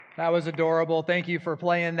That was adorable. Thank you for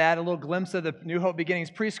playing that. A little glimpse of the New Hope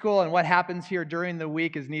Beginnings preschool and what happens here during the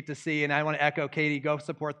week is neat to see. And I want to echo Katie, go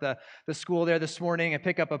support the school there this morning and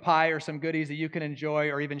pick up a pie or some goodies that you can enjoy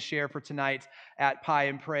or even share for tonight at Pie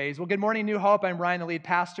and Praise. Well, good morning, New Hope. I'm Ryan, the lead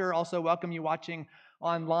pastor. Also welcome you watching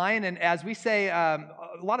online. And as we say a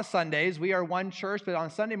lot of Sundays, we are one church, but on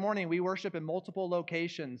Sunday morning, we worship in multiple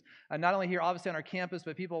locations. Not only here, obviously, on our campus,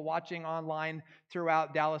 but people watching online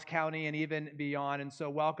throughout Dallas County and even beyond. And so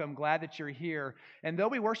welcome, glad that you're here. And though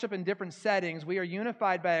we worship in different settings, we are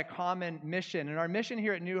unified by a common mission. And our mission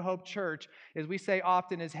here at New Hope Church, as we say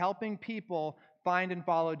often, is helping people find and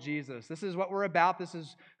follow Jesus. This is what we're about. This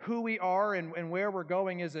is who we are and where we're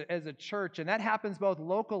going as a church. And that happens both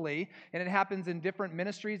locally, and it happens in different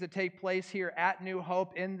ministries that take place here at New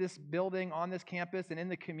Hope in this building, on this campus, and in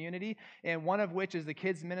the community. And one of which is the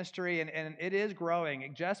kids ministry, and it is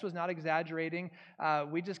growing. Jess was not exaggerating.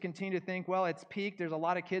 We just continue to think, well, it's peaked. There's a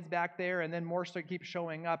lot of kids back there, and then more keep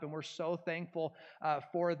showing up, and we're so thankful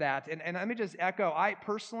for that. And let me just echo,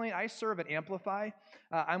 I serve at Amplify.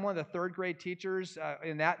 I'm one of the third grade teachers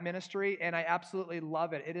in that ministry, and I absolutely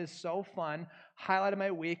love it. It is so fun, highlight of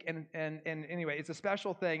my week, and anyway, it's a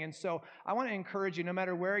special thing. And so I want to encourage you, no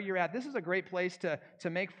matter where you're at, this is a great place to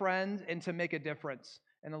make friends and to make a difference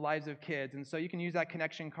in the lives of kids. And so you can use that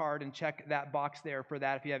connection card and check that box there for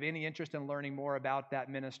that if you have any interest in learning more about that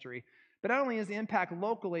ministry. But not only is the impact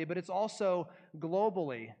locally, but it's also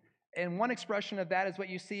globally. And one expression of that is what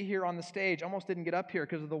you see here on the stage. Almost didn't get up here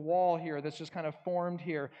because of the wall here that's just kind of formed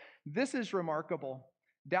here. This is remarkable.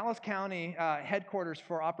 Dallas County headquarters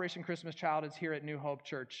for Operation Christmas Child is here at New Hope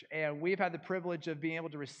Church, and we've had the privilege of being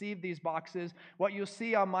able to receive these boxes. What you'll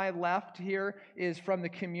see on my left here is from the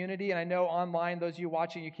community, and I know online, those of you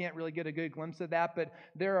watching, you can't really get a good glimpse of that, but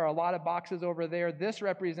there are a lot of boxes over there. This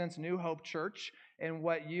represents New Hope Church and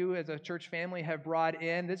what you as a church family have brought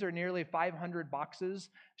in. These are nearly 500 boxes,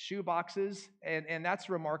 shoe boxes, and that's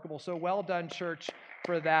remarkable. So well done, church,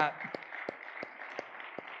 for that.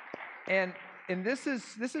 And this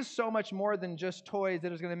is so much more than just toys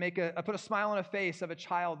that is going to put a smile on a face of a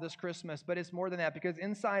child this Christmas, but it's more than that, because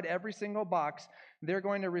inside every single box, they're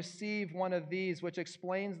going to receive one of these, which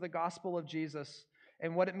explains the gospel of Jesus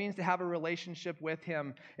and what it means to have a relationship with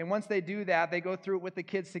him. And once they do that, they go through it with the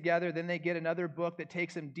kids together. Then they get another book that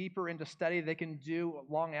takes them deeper into study they can do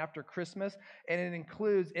long after Christmas. And it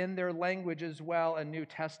includes, in their language as well, a New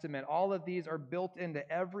Testament. All of these are built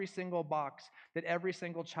into every single box that every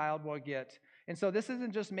single child will get. And so this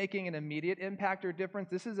isn't just making an immediate impact or difference.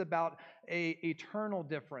 This is about an eternal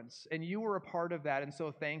difference. And you were a part of that, and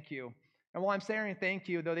so thank you. And while I'm saying thank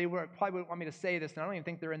you, though probably wouldn't want me to say this, and I don't even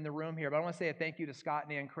think they're in the room here, but I want to say a thank you to Scott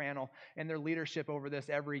and Ann Crannell and their leadership over this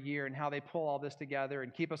every year and how they pull all this together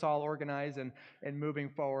and keep us all organized and moving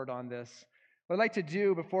forward on this. What I'd like to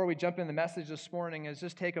do before we jump in the message this morning is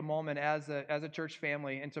just take a moment as a church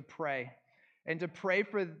family and to pray. And to pray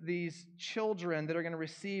for these children that are going to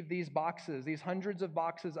receive these boxes, these hundreds of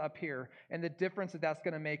boxes up here, and the difference that that's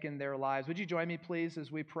going to make in their lives. Would you join me, please,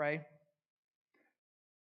 as we pray?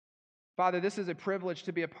 Father, this is a privilege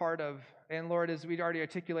to be a part of. And Lord, as we already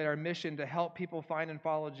articulate our mission to help people find and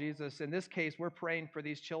follow Jesus, in this case, we're praying for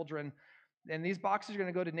these children. And these boxes are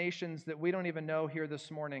going to go to nations that we don't even know here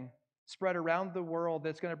this morning, spread around the world,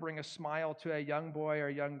 that's going to bring a smile to a young boy or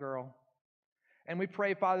a young girl. And we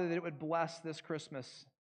pray, Father, that it would bless this Christmas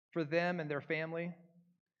for them and their family.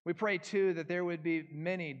 We pray, too, that there would be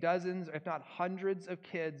many, dozens, if not hundreds of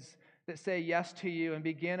kids that say yes to you and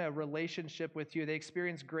begin a relationship with you. They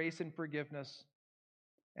experience grace and forgiveness,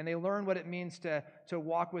 and they learn what it means to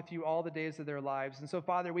walk with you all the days of their lives. And so,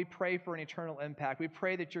 Father, we pray for an eternal impact. We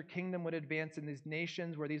pray that your kingdom would advance in these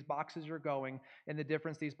nations where these boxes are going and the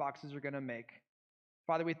difference these boxes are going to make.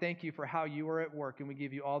 Father, we thank you for how you are at work, and we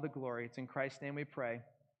give you all the glory. It's in Christ's name we pray.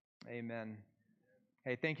 Amen.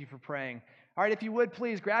 Hey, thank you for praying. All right, if you would,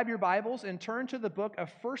 please grab your Bibles and turn to the book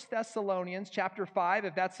of 1 Thessalonians chapter 5.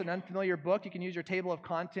 If that's an unfamiliar book, you can use your table of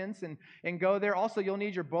contents and go there. Also, you'll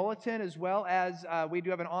need your bulletin, as well as we do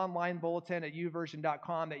have an online bulletin at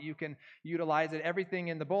uversion.com that you can utilize it. Everything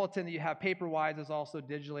in the bulletin that you have paper-wise is also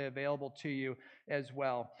digitally available to you as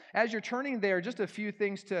well. As you're turning there, just a few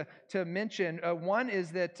things to mention. One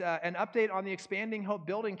is that an update on the Expanding Hope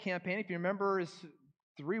Building campaign. If you remember,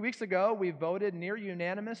 3 weeks ago, we voted near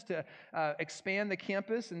unanimous to expand the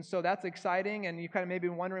campus, and so that's exciting. And you kind of may be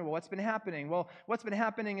wondering, well, what's been happening? Well, what's been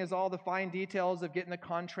happening is all the fine details of getting the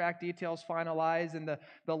contract details finalized, and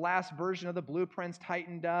the last version of the blueprints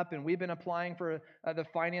tightened up, and we've been applying for the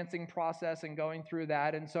financing process and going through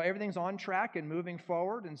that. And so everything's on track and moving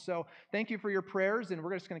forward. And so thank you for your prayers, and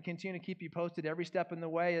we're just going to continue to keep you posted every step in the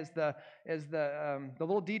way as the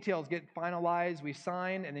little details get finalized, we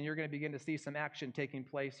sign, and then you're going to begin to see some action taking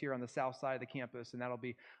place here on the south side of the campus, and that'll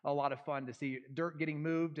be a lot of fun to see dirt getting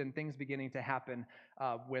moved and things beginning to happen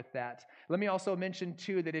with that. Let me also mention,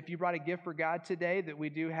 too, that if you brought a gift for God today, that we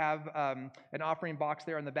do have an offering box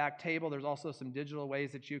there on the back table. There's also some digital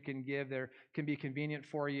ways that you can give. There can be convenient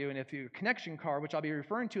for you, and if you connection card, which I'll be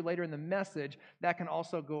referring to later in the message, that can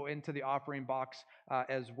also go into the offering box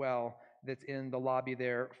as well that's in the lobby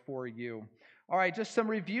there for you. All right, just some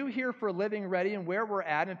review here for Living Ready and where we're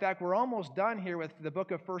at. In fact, we're almost done here with the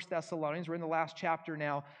book of 1 Thessalonians. We're in the last chapter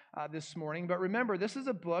now this morning. But remember, this is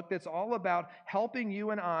a book that's all about helping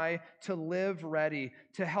you and I to live ready,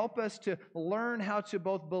 to help us to learn how to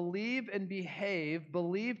both believe and behave,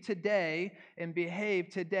 believe today and behave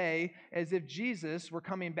today as if Jesus were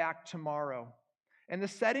coming back tomorrow. And the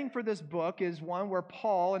setting for this book is one where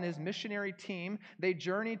Paul and his missionary team, they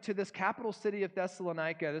journeyed to this capital city of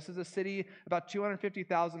Thessalonica. This is a city about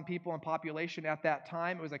 250,000 people in population at that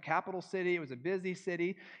time. It was a capital city. It was a busy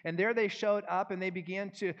city. And there they showed up and they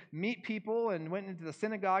began to meet people and went into the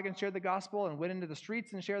synagogue and shared the gospel and went into the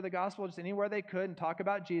streets and shared the gospel just anywhere they could and talk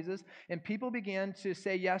about Jesus. And people began to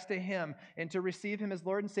say yes to him and to receive him as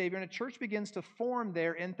Lord and Savior. And a church begins to form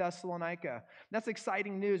there in Thessalonica. That's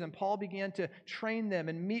exciting news. And Paul began to train them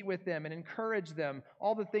and meet with them and encourage them,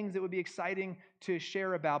 all the things that would be exciting to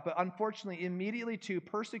share about. But unfortunately, immediately too,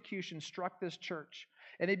 persecution struck this church,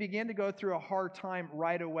 and they began to go through a hard time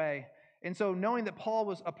right away. And so knowing that Paul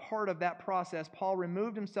was a part of that process, Paul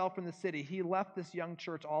removed himself from the city. He left this young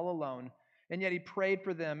church all alone, and yet he prayed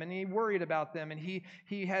for them, and he worried about them, and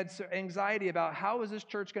he had anxiety about how is this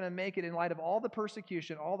church going to make it in light of all the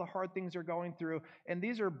persecution, all the hard things they're going through, and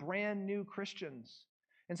these are brand new Christians.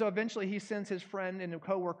 And so eventually he sends his friend and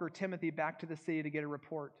co-worker Timothy back to the city to get a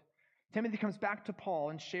report. Timothy comes back to Paul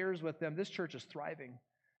and shares with them, this church is thriving.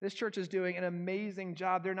 This church is doing an amazing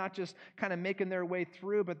job. They're not just kind of making their way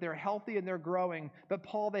through, but they're healthy and they're growing. But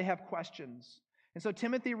Paul, they have questions. And so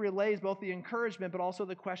Timothy relays both the encouragement but also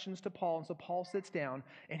the questions to Paul. And so Paul sits down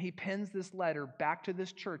and he pens this letter back to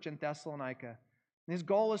this church in Thessalonica. And his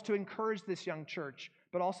goal is to encourage this young church,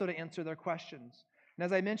 but also to answer their questions. And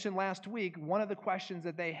as I mentioned last week, one of the questions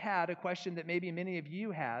that they had, a question that maybe many of you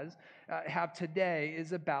have today,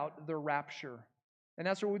 is about the rapture. And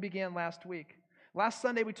that's where we began last week. Last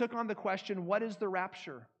Sunday, we took on the question, what is the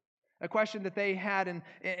rapture? A question that they had,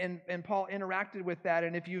 and Paul interacted with that.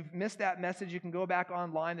 And if you've missed that message, you can go back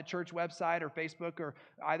online, the church website or Facebook or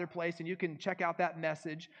either place, and you can check out that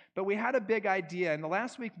message. But we had a big idea, and the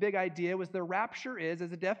last week's big idea was the rapture is,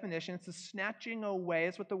 as a definition, it's a snatching away,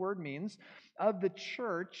 that's what the word means, of the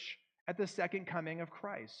church at the second coming of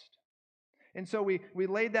Christ. And so we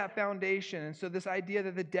laid that foundation. And so this idea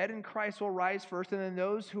that the dead in Christ will rise first, and then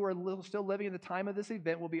those who are still living at the time of this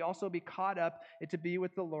event will also be caught up and to be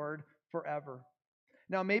with the Lord forever.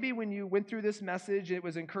 Now, maybe when you went through this message, it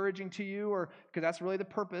was encouraging to you, or because that's really the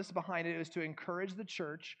purpose behind it, is to encourage the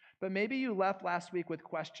church. But maybe you left last week with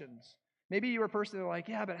questions. Maybe you were a person that like,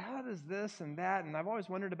 yeah, but how does this and that? And I've always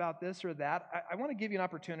wondered about this or that. I want to give you an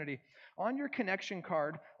opportunity. On your connection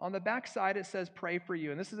card, on the back side, it says pray for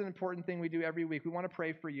you. And this is an important thing we do every week. We want to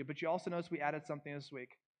pray for you. But you also notice we added something this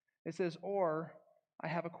week. It says, or I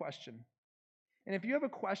have a question. And if you have a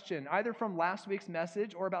question, either from last week's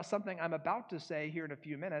message or about something I'm about to say here in a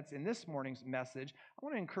few minutes in this morning's message, I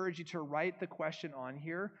want to encourage you to write the question on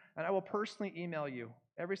here, and I will personally email you,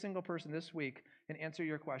 every single person this week, and answer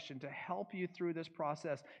your question to help you through this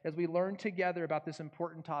process as we learn together about this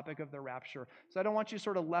important topic of the rapture. So I don't want you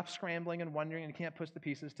sort of left scrambling and wondering and can't put the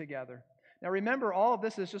pieces together. Now remember, all of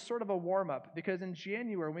this is just sort of a warm-up, because in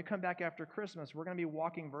January, when we come back after Christmas, we're going to be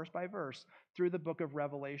walking verse by verse through the book of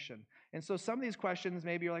Revelation. And so some of these questions,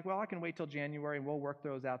 maybe you're like, well, I can wait till January and we'll work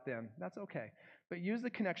those out then. That's okay. But use the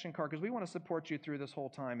connection card, because we want to support you through this whole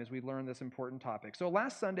time as we learn this important topic. So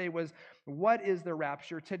last Sunday was, what is the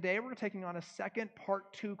rapture? Today we're taking on a second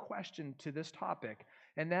part 2 question to this topic,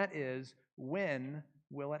 and that is, when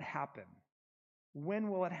will it happen? When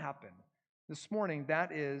will it happen? This morning,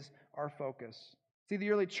 that is our focus. See,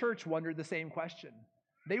 the early church wondered the same question.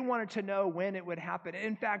 They wanted to know when it would happen.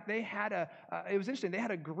 In fact, they had it was interesting, they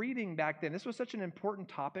had a greeting back then. This was such an important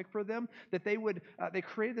topic for them that they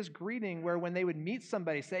created this greeting where when they would meet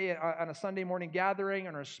somebody, say on a Sunday morning gathering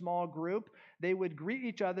or a small group, they would greet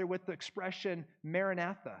each other with the expression,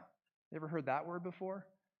 Maranatha. You ever heard that word before?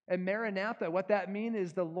 And Maranatha, what that means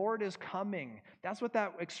is the Lord is coming. That's what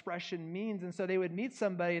that expression means. And so they would meet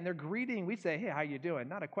somebody and their greeting, we'd say, hey, how you doing?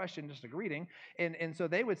 Not a question, just a greeting. And so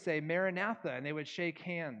they would say Maranatha, and they would shake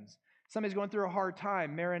hands. Somebody's going through a hard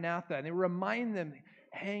time, Maranatha. And they remind them,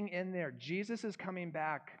 hang in there. Jesus is coming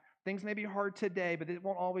back. Things may be hard today, but it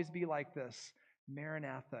won't always be like this.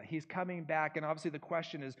 Maranatha. He's coming back. And obviously the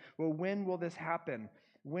question is, well, when will this happen?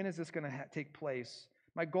 When is this going to take place?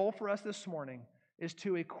 My goal for us this morning is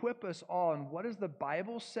to equip us all in what does the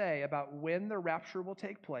Bible say about when the rapture will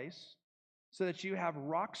take place so that you have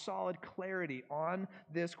rock solid clarity on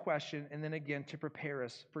this question, and then again to prepare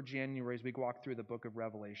us for January as we walk through the book of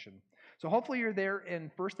Revelation. So hopefully you're there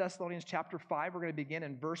in 1 Thessalonians chapter 5. We're going to begin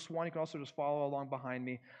in verse 1. You can also just follow along behind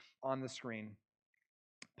me on the screen.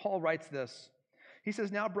 Paul writes this. He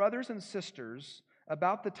says, now brothers and sisters,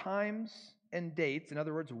 about the times and dates, in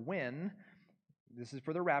other words, when, this is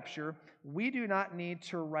for the rapture, we do not need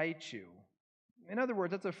to write you. In other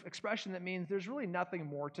words, that's an expression that means there's really nothing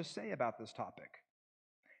more to say about this topic.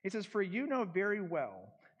 He says, for you know very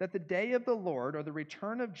well that the day of the Lord, or the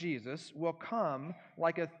return of Jesus, will come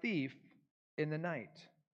like a thief in the night.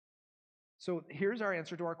 So here's our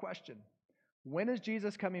answer to our question. When is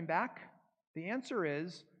Jesus coming back? The answer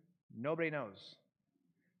is nobody knows.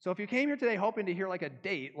 So if you came here today hoping to hear like a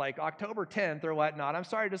date, like October 10th or whatnot, I'm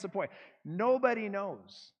sorry to disappoint. Nobody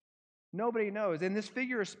knows. Nobody knows. And this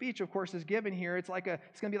figure of speech, of course, is given here. It's going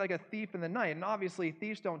to be like a thief in the night. And obviously,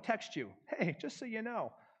 thieves don't text you. Hey, just so you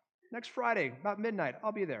know, next Friday, about midnight,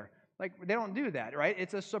 I'll be there. Like, they don't do that, right?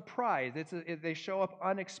 It's a surprise. They show up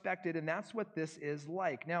unexpected, and that's what this is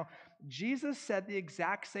like. Now, Jesus said the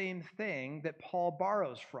exact same thing that Paul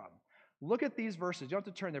borrows from. Look at these verses. You don't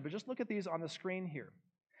have to turn there, but just look at these on the screen here.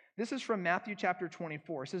 This is from Matthew chapter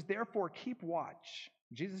 24. It says, therefore, keep watch.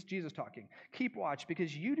 Jesus talking. Keep watch,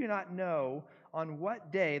 because you do not know on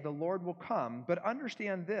what day the Lord will come, but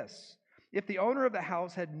understand this. If the owner of the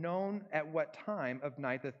house had known at what time of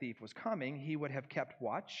night the thief was coming, he would have kept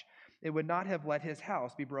watch. It would not have let his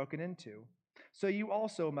house be broken into. So you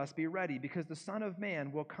also must be ready, because the Son of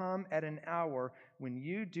Man will come at an hour when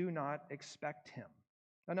you do not expect him.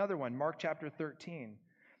 Another one, Mark chapter 13.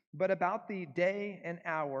 But about the day and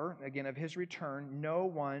hour, again, of his return, no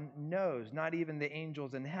one knows, not even the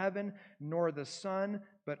angels in heaven, nor the Son,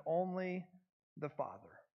 but only the Father.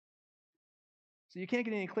 So you can't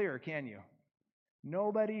get any clearer, can you?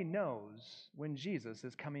 Nobody knows when Jesus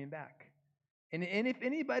is coming back. And if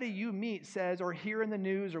anybody you meet says, or hear in the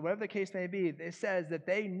news, or whatever the case may be, it says that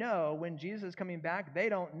they know when Jesus is coming back, they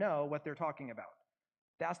don't know what they're talking about.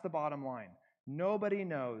 That's the bottom line. Nobody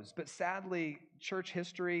knows, but sadly, church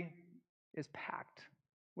history is packed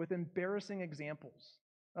with embarrassing examples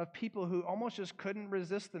of people who almost just couldn't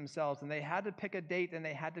resist themselves, and they had to pick a date and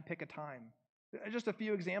they had to pick a time. Just a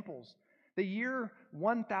few examples. The year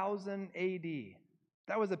 1000 AD,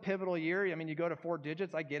 that was a pivotal year. I mean, you go to 4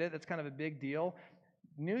 digits, I get it, that's kind of a big deal.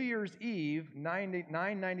 New Year's Eve,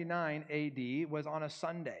 999 AD, was on a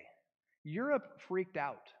Sunday. Europe freaked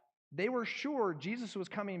out. They were sure Jesus was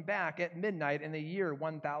coming back at midnight in the year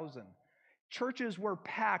 1000. Churches were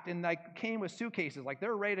packed and came with suitcases,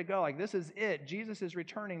 they're ready to go, this is it. Jesus is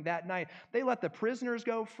returning that night. They let the prisoners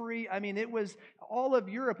go free. I mean, all of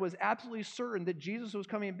Europe was absolutely certain that Jesus was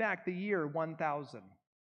coming back the year 1000.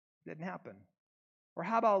 Didn't happen. Or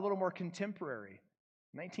how about a little more contemporary?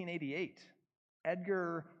 1988.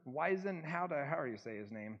 Edgar Weisenhuth, how do you say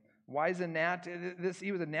his name? Weisenhuth,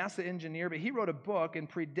 he was a NASA engineer, but he wrote a book and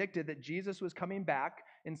predicted that Jesus was coming back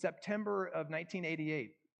in September of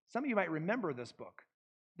 1988. Some of you might remember this book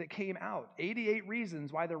that came out, 88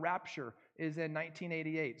 Reasons Why the Rapture is in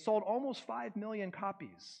 1988. Sold almost 5 million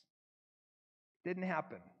copies. Didn't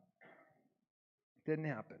happen.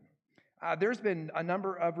 There's been a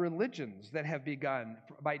number of religions that have begun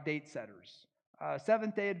by date setters.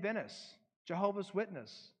 Seventh-day Adventists, Jehovah's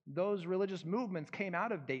Witness, those religious movements came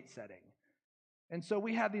out of date setting. And so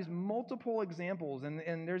we have these multiple examples,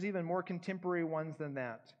 and there's even more contemporary ones than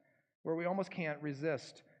that, where we almost can't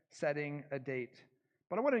resist setting a date.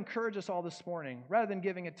 But I want to encourage us all this morning, rather than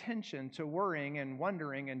giving attention to worrying and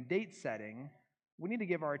wondering and date setting, we need to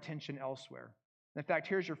give our attention elsewhere. In fact,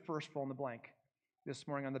 here's your first fill in the blank this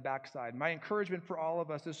morning on the backside. My encouragement for all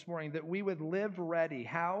of us this morning, that we would live ready.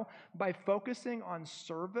 How? By focusing on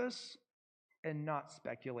service and not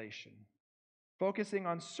speculation. Focusing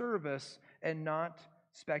on service and not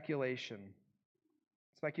speculation.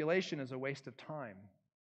 Speculation is a waste of time.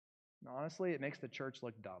 And honestly, it makes the church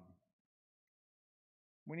look dumb.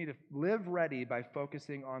 We need to live ready by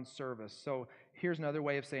focusing on service. So here's another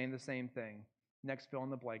way of saying the same thing. Next fill in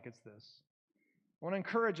the blank, it's this. I want to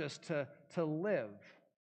encourage us to live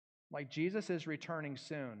like Jesus is returning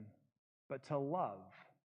soon, but to love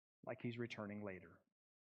like he's returning later.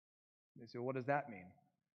 You say, what does that mean?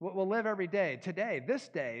 We'll live every day, today, this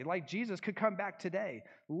day, like Jesus could come back today.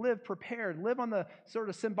 Live prepared. Live on the sort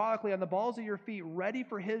of symbolically on the balls of your feet, ready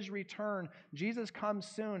for his return. Jesus comes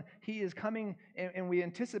soon. He is coming, and we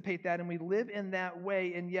anticipate that, and we live in that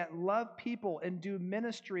way, and yet love people and do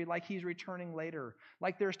ministry like he's returning later.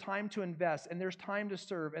 Like there's time to invest, and there's time to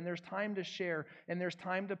serve, and there's time to share, and there's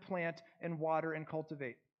time to plant and water and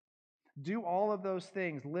cultivate. Do all of those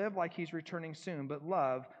things. Live like he's returning soon, but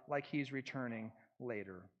love like he's returning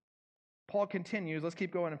later. Paul continues. Let's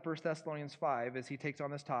keep going in 1 Thessalonians 5 as he takes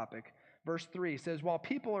on this topic. Verse 3 says, while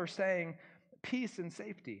people are saying peace and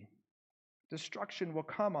safety, destruction will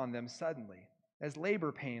come on them suddenly, as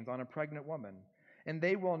labor pains on a pregnant woman. And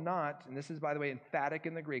they will not, and this is, by the way, emphatic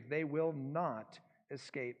in the Greek, they will not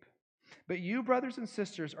escape. But you, brothers and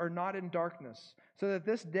sisters, are not in darkness, so that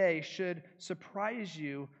this day should surprise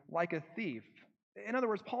you like a thief. In other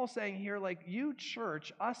words, Paul's saying here, like you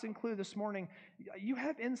church, us included this morning, you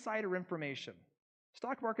have insider information.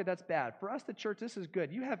 Stock market, that's bad. For us, the church, this is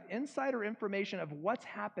good. You have insider information of what's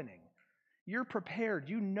happening. You're prepared.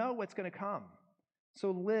 You know what's going to come.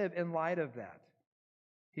 So live in light of that.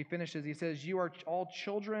 He finishes, he says, you are all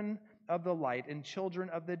children of the light and children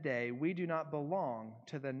of the day. We do not belong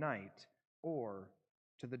to the night or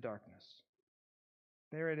to the darkness.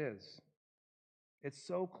 There it is. It's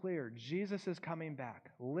so clear. Jesus is coming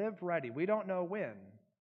back. Live ready. We don't know when,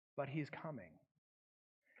 but he's coming.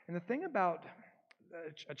 And the thing about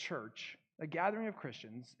a church, a gathering of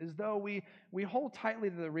Christians, is though we hold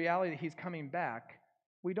tightly to the reality that he's coming back,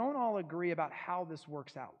 we don't all agree about how this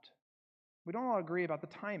works out. We don't all agree about the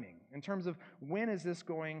timing in terms of when is this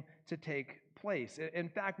going to take place. In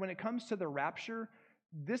fact, when it comes to the rapture,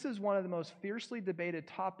 this is one of the most fiercely debated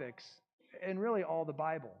topics in really all the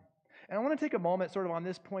Bible. And I want to take a moment sort of on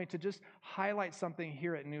this point to just highlight something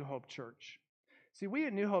here at New Hope Church. See, we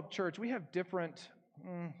at New Hope Church, we have different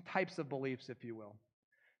types of beliefs, if you will.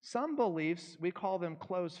 Some beliefs, we call them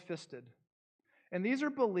closed-fisted. And these are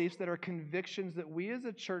beliefs that are convictions that we as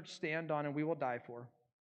a church stand on and we will die for.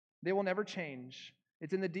 They will never change.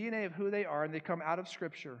 It's in the DNA of who they are, and they come out of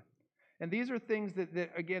Scripture. And these are things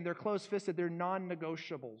that again, they're close-fisted. They're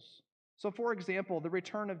non-negotiables. So, for example, the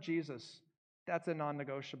return of Jesus, that's a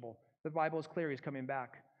non-negotiable. The Bible is clear he's coming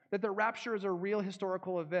back. That the rapture is a real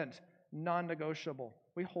historical event, non-negotiable.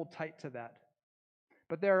 We hold tight to that.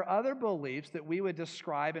 But there are other beliefs that we would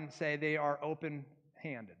describe and say they are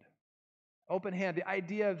open-handed. Open-handed. The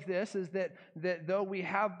idea of this is that though we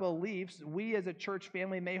have beliefs, we as a church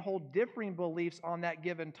family may hold differing beliefs on that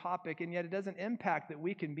given topic, and yet it doesn't impact that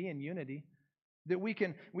we can be in unity. That we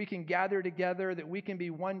can gather together, that we can be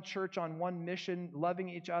one church on one mission, loving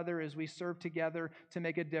each other as we serve together to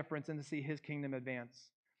make a difference and to see his kingdom advance.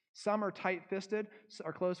 Some are tight-fisted,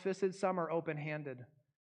 are closed-fisted, some are open-handed.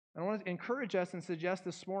 I want to encourage us and suggest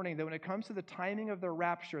this morning that when it comes to the timing of the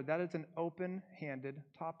rapture, that is an open-handed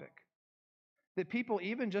topic. That people,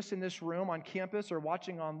 even just in this room, on campus, or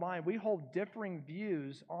watching online, we hold differing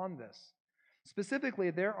views on this.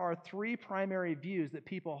 Specifically, there are three primary views that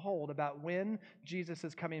people hold about when Jesus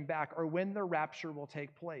is coming back or when the rapture will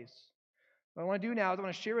take place. What I want to do now is I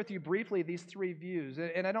want to share with you briefly these three views.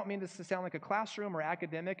 And I don't mean this to sound like a classroom or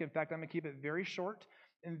academic. In fact, I'm going to keep it very short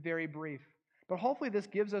and very brief. But hopefully this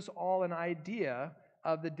gives us all an idea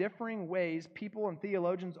of the differing ways people and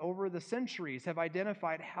theologians over the centuries have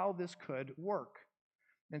identified how this could work.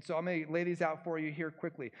 And so I'm going to lay these out for you here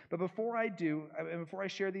quickly. But before I do, and before I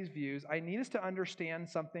share these views, I need us to understand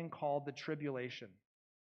something called the tribulation.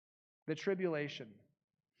 The tribulation.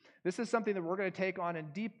 This is something that we're going to take on in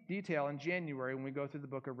deep detail in January when we go through the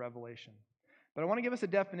book of Revelation. But I want to give us a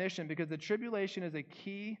definition because the tribulation is a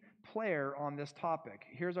key player on this topic.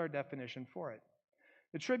 Here's our definition for it.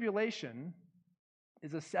 The tribulation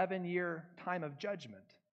is a 7-year time of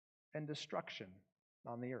judgment and destruction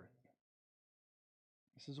on the earth.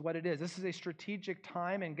 This is what it is. This is a strategic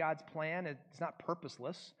time in God's plan. It's not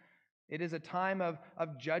purposeless. It is a time of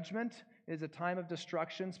judgment. It is a time of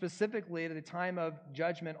destruction, specifically at a time of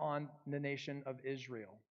judgment on the nation of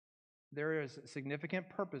Israel. There is a significant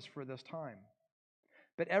purpose for this time.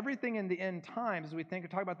 But everything in the end times, as we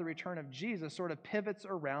talk about the return of Jesus, sort of pivots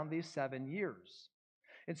around these 7 years.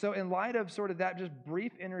 And so, in light of sort of that just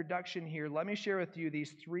brief introduction here, let me share with you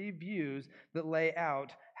these three views that lay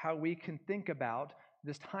out how we can think about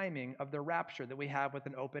this timing of the rapture that we have with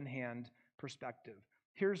an open hand perspective.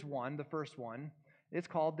 Here's one, the first one. It's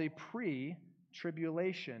called the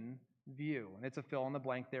pre-tribulation view. And it's a fill in the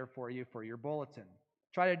blank there for you for your bulletin.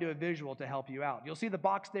 Try to do a visual to help you out. You'll see the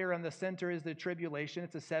box there in the center is the tribulation.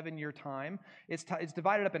 It's a 7-year time. It's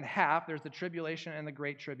divided up in half. There's the tribulation and the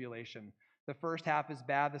great tribulation. The first half is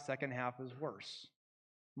bad. The second half is worse.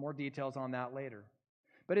 More details on that later.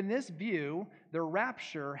 But in this view, the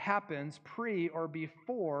rapture happens pre or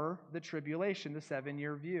before the tribulation, the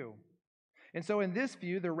 7-year view. And so in this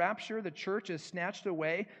view, the rapture, the church is snatched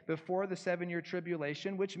away before the 7-year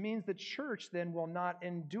tribulation, which means the church then will not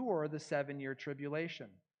endure the 7-year tribulation.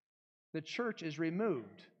 The church is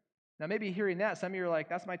removed. Now, maybe hearing that, some of you are like,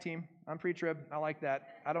 that's my team. I'm pre-trib. I like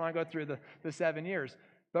that. I don't want to go through the 7 years.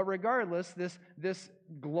 But regardless, this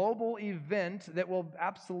global event that will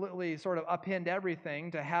absolutely sort of upend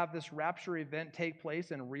everything to have this rapture event take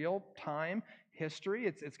place in real time history,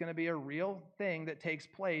 it's going to be a real thing that takes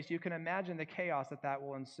place. You can imagine the chaos that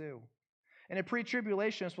will ensue. And a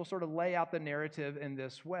pre-tribulationist will sort of lay out the narrative in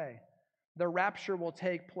this way. The rapture will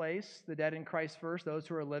take place, the dead in Christ first, those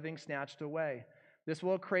who are living snatched away. This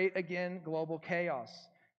will create, again, global chaos.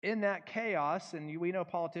 In that chaos, and we know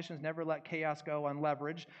politicians never let chaos go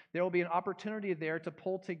unleveraged, there will be an opportunity there to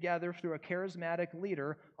pull together through a charismatic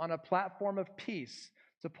leader on a platform of peace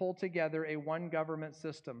to pull together a one government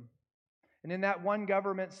system. And in that one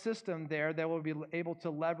government system there, they will be able to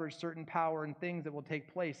leverage certain power and things that will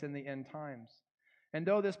take place in the end times. And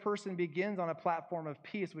though this person begins on a platform of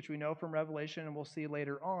peace, which we know from Revelation and we'll see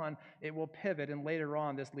later on, it will pivot, and later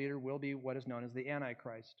on this leader will be what is known as the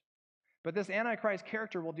Antichrist. But this Antichrist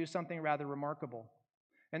character will do something rather remarkable.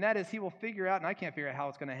 And that is he will figure out, and I can't figure out how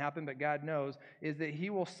it's going to happen, but God knows, is that he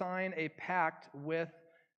will sign a pact with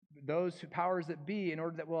those powers that be in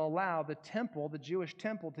order that will allow the temple, the Jewish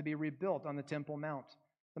temple, to be rebuilt on the Temple Mount.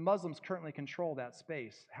 The Muslims currently control that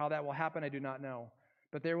space. How that will happen, I do not know.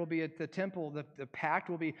 But there will be the temple, the pact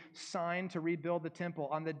will be signed to rebuild the temple.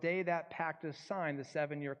 On the day that pact is signed, the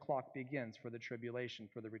 7-year clock begins for the tribulation,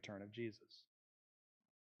 for the return of Jesus.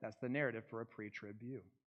 That's the narrative for a pre-trib view.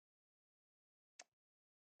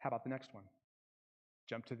 How about the next one?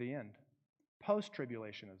 Jump to the end.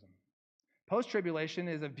 Post-tribulationism. Post-tribulation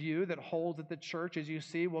is a view that holds that the church, as you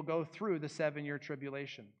see, will go through the 7-year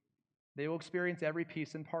tribulation. They will experience every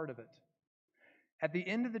piece and part of it. At the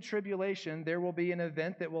end of the tribulation, there will be an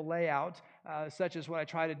event that will lay out, such as what I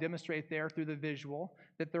try to demonstrate there through the visual,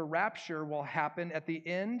 that the rapture will happen at the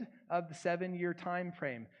end of the 7-year time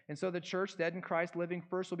frame. And so the church, dead in Christ, living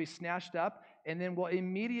first, will be snatched up, and then will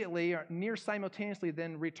immediately, or near simultaneously,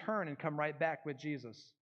 then return and come right back with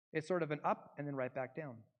Jesus. It's sort of an up and then right back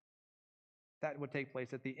down. That would take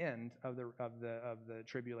place at the end of the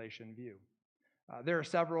tribulation view. There are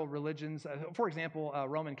several religions. For example,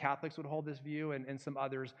 Roman Catholics would hold this view, and some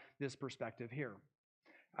others this perspective here.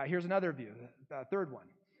 Here's another view, the third one,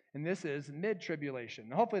 and this is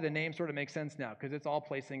mid-tribulation. Hopefully the name sort of makes sense now because it's all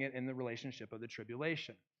placing it in the relationship of the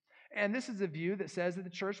tribulation. And this is a view that says that the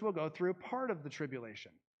church will go through part of the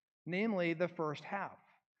tribulation, namely the first half.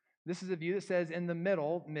 This is a view that says in the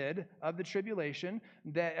mid of the tribulation,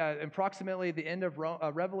 that approximately the end of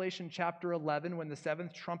Revelation chapter 11, when the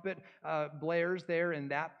seventh trumpet blares there in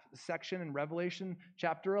that section in Revelation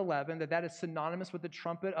chapter 11, that is synonymous with the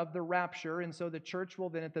trumpet of the rapture. And so the church will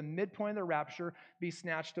then at the midpoint of the rapture be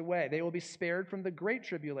snatched away. They will be spared from the great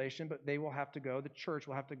tribulation, but the church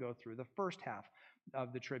will have to go through the first half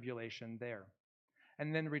of the tribulation there.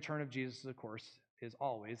 And then the return of Jesus, of course, is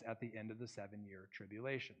always at the end of the 7-year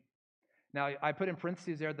tribulation. Now, I put in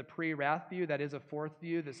parentheses there the pre-wrath view. That is a fourth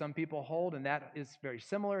view that some people hold, and that is very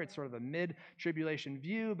similar. It's sort of a mid-tribulation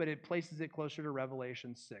view, but it places it closer to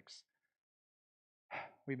Revelation 6.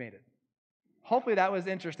 We made it. Hopefully that was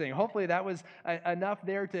interesting. Hopefully that was enough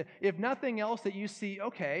there to, if nothing else, that you see,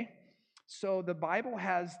 okay, so the Bible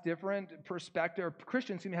has different perspectives, or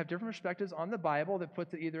Christians seem to have different perspectives on the Bible that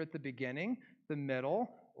puts it either at the beginning, the middle,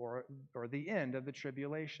 or the end of the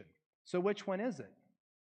tribulation. So which one is it?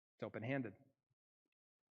 It's open-handed.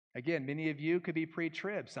 Again, many of you could be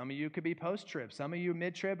pre-trib. Some of you could be post-trib. Some of you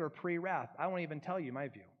mid-trib or pre-wrath. I won't even tell you my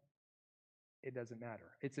view. It doesn't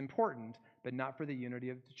matter. It's important, but not for the unity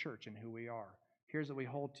of the church and who we are. Here's what we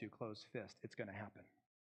hold to, closed fist. It's going to happen.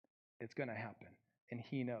 It's going to happen. And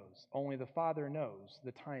he knows. Only the Father knows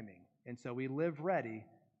the timing. And so we live ready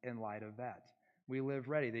in light of that. We live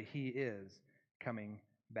ready that he is coming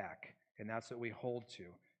back. And that's what we hold to.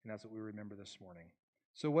 And that's what we remember this morning.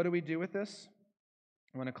 So what do we do with this?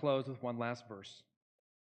 I want to close with one last verse.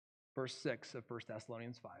 verse 6 of 1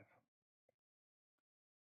 Thessalonians 5.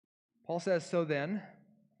 Paul says, so then,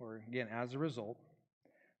 or again, as a result,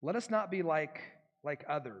 let us not be like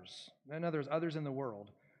others, in others in the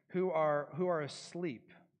world, who are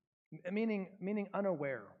asleep, meaning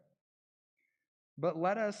unaware. But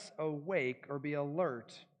let us awake or be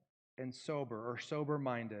alert and sober, or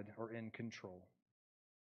sober-minded, or in control.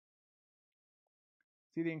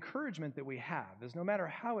 See, the encouragement that we have is no matter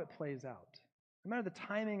how it plays out, no matter the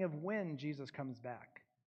timing of when Jesus comes back,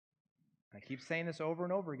 and I keep saying this over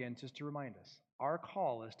and over again just to remind us, our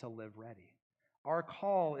call is to live ready. Our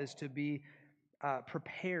call is to be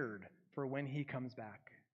prepared for when he comes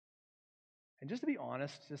back. And just to be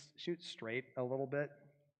honest, just shoot straight a little bit,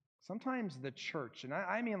 sometimes the church, and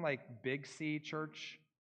I mean like big C church,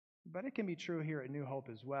 but it can be true here at New Hope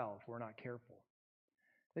as well if we're not careful,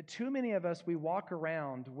 that too many of us, we walk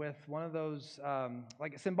around with one of those,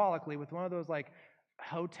 like symbolically, with one of those like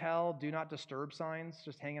hotel do not disturb signs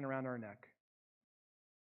just hanging around our neck.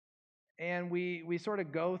 And we sort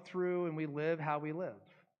of go through and we live how we live.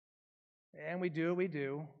 And we do what we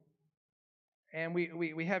do. And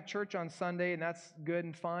we have church on Sunday, and that's good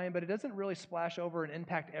and fine, but it doesn't really splash over and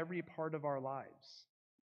impact every part of our lives.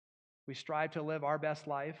 We strive to live our best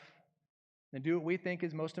life and do what we think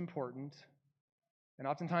is most important. And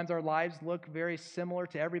oftentimes our lives look very similar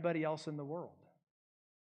to everybody else in the world.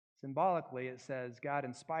 Symbolically, it says, God,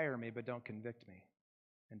 inspire me, but don't convict me,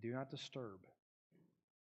 and do not disturb.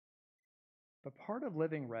 But part of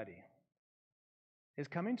living ready is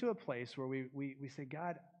coming to a place where we say,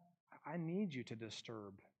 God, I need you to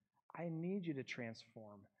disturb. I need you to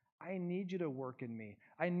transform. I need you to work in me.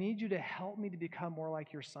 I need you to help me to become more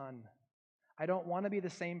like your son. I don't want to be the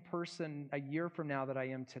same person a year from now that I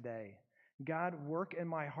am today. God, work in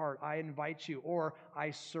my heart. I invite you, or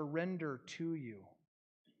I surrender to you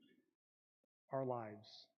our lives.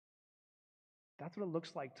 That's what it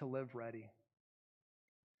looks like to live ready.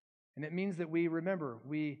 And it means that we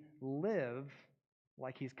live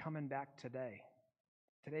like he's coming back today.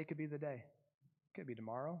 Today could be the day. It could be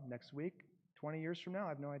tomorrow, next week, 20 years from now, I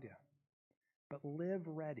have no idea. But live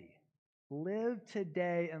ready. Live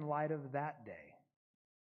today in light of that day.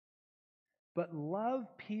 But love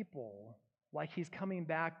people like he's coming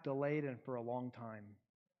back delayed and for a long time.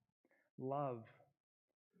 Love,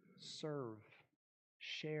 serve,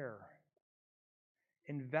 share.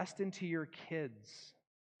 Invest into your kids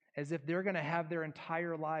as if they're going to have their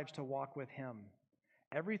entire lives to walk with him.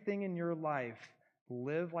 Everything in your life,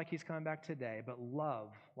 live like he's coming back today, but love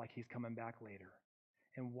like he's coming back later.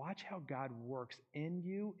 And watch how God works in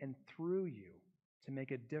you and through you to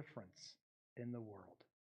make a difference in the world.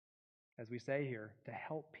 As we say here, to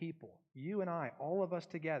help people, you and I, all of us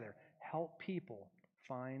together, help people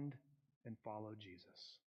find and follow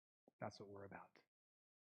Jesus. That's what we're about.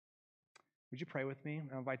 Would you pray with me?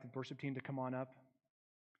 I'll invite the worship team to come on up.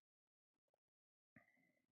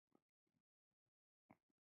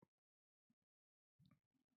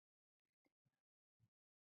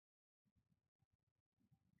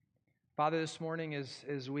 Father, this morning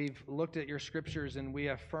as we've looked at your scriptures and we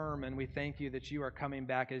affirm and we thank you that you are coming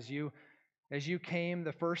back as you came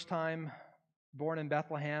the first time, born in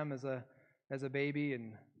Bethlehem as a baby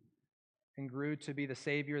and grew to be the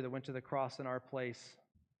Savior that went to the cross in our place.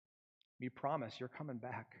 You promise you're coming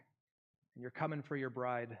back and you're coming for your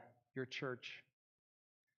bride, your church.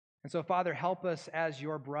 And so, Father, help us as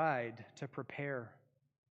your bride to prepare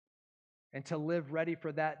and to live ready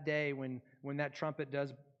for that day when that trumpet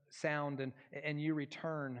does sound and you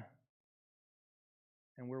return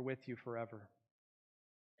and we're with you forever.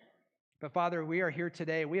 But Father, we are here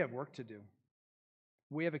today. We have work to do.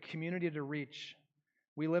 We have a community to reach.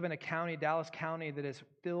 We live in a county, Dallas County, that is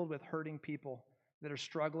filled with hurting people that are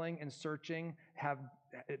struggling and searching,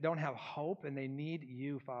 don't have hope, and they need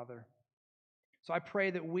you, Father. So I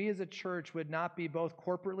pray that we as a church would not be both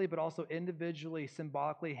corporately but also individually,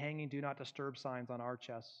 symbolically hanging do not disturb signs on our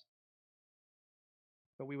chests.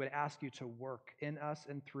 But we would ask you to work in us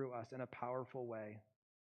and through us in a powerful way.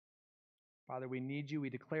 Father, we need you.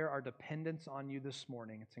 We declare our dependence on you this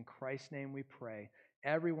morning. It's in Christ's name we pray.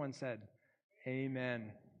 Everyone said,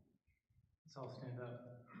 amen. Let's all stand up.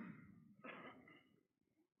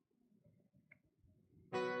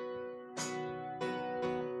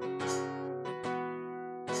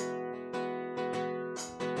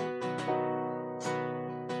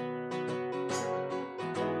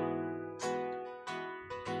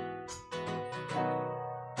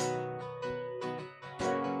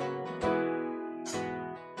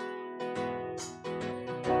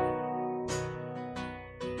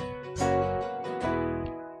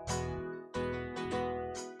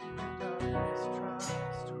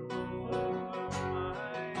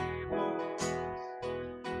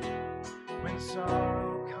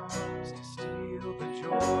 sorrow comes to steal the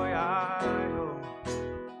joy I owe,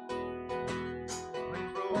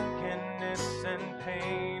 when brokenness and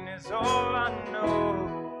pain is all I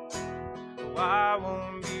know, oh, I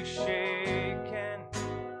won't be shaken,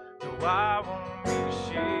 no, I won't be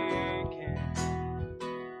shaken,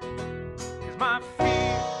 'cause my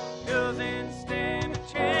fear doesn't stand a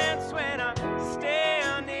chance when I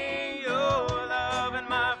stand in your love, and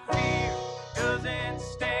my fear doesn't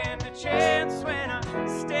stand a chance when I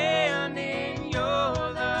stand in your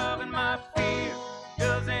love, and my fear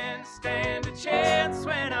doesn't stand a chance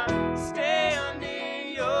when I stand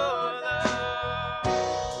in your love.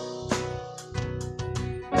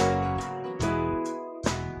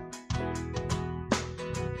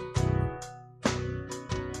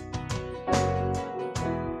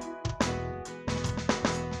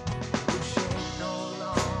 Shame no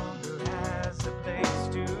longer has a place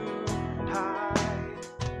to hide,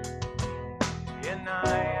 and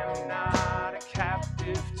I am not a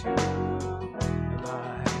captive to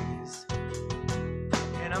lies,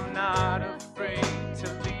 and I'm not afraid to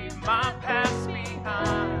leave my past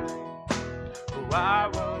behind. Oh, I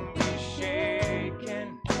won't be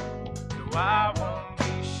shaken, no, I won't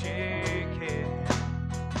be shaken,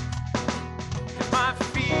 'cause my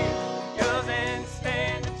fear doesn't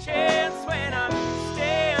stand a chance when I'm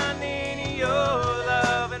standing in your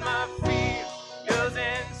love, and my fear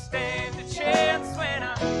doesn't stand a chance when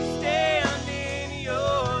I stand in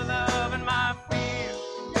your love, and my fear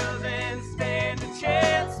doesn't stand a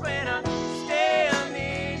chance when I stand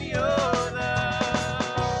in your love.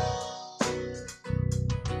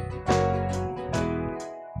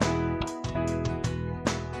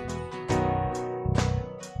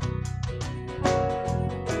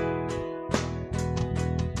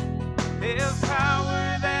 There's power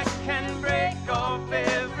that can break off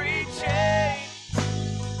every chain.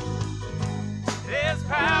 There's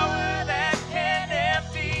power that can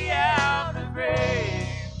empty out the grave.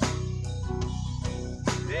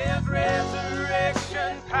 There's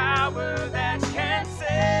resurrection power that can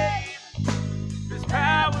save. There's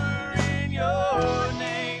power in your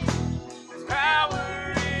name. There's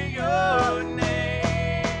power in your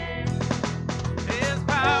name. There's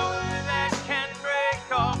power that can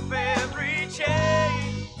break off every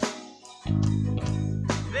chain.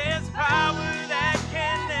 There's power that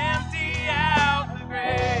can empty out the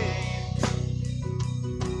grave.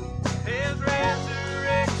 There's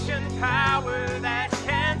resurrection power that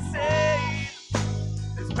can save.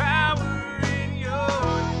 There's power in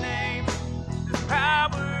your name. There's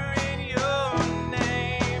power in your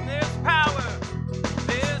name. There's power.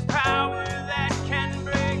 There's power that can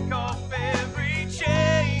break off every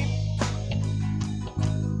chain.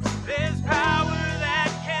 There's power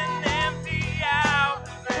that can empty out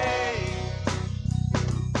the grave.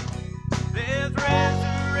 There's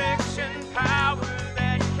resurrection power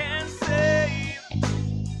that can save.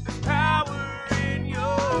 There's power in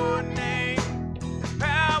your name. There's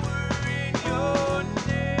power in your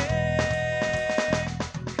name.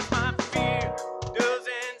 'Cause my fear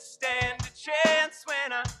doesn't stand a chance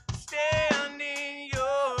when I stand in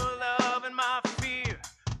your love, and my fear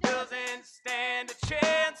doesn't stand a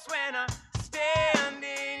chance when I stand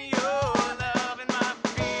in your love, and my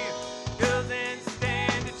fear doesn't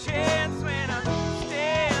stand a chance when I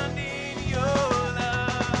stand in your love.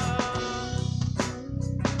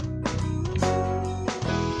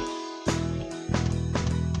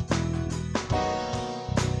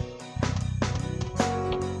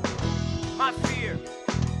 My fear,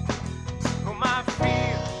 oh, my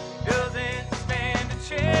fear doesn't stand a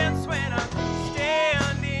chance when I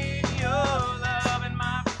stand in your love, and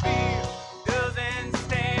my fear doesn't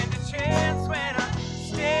stand a chance when I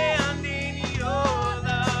stand in your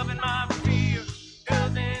love, and my fear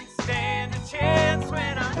doesn't stand a chance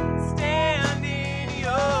when I stand in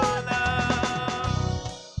your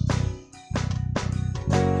love.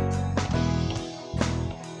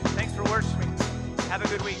 Thanks for worshiping. Have a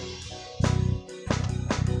good week.